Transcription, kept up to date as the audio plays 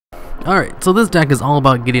Alright, so this deck is all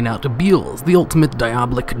about getting out to Beelzeeus, the ultimate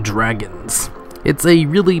Diabolic dragons. It's a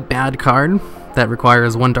really bad card that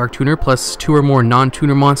requires 1 Dark Tuner plus 2 or more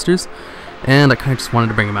non-tuner monsters, and I kind of just wanted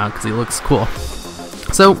to bring him out because he looks cool.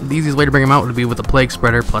 So, the easiest way to bring him out would be with a Plague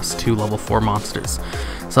Spreader plus 2 level 4 monsters.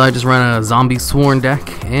 So I just run a Zombie Sworn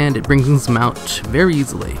deck, and it brings him out very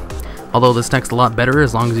easily. Although this deck's a lot better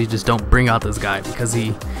as long as you just don't bring out this guy, because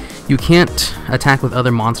you can't attack with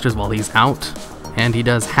other monsters while he's out, and he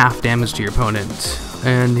does half damage to your opponent.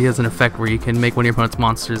 And he has an effect where you can make one of your opponent's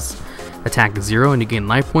monsters attack 0 and you gain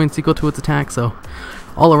life points equal to its attack, so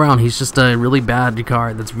all around he's just a really bad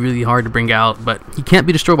card that's really hard to bring out, but he can't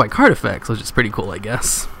be destroyed by card effects, which is pretty cool, I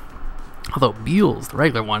guess. Although Beelzeeus, the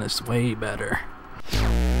regular one, is way better.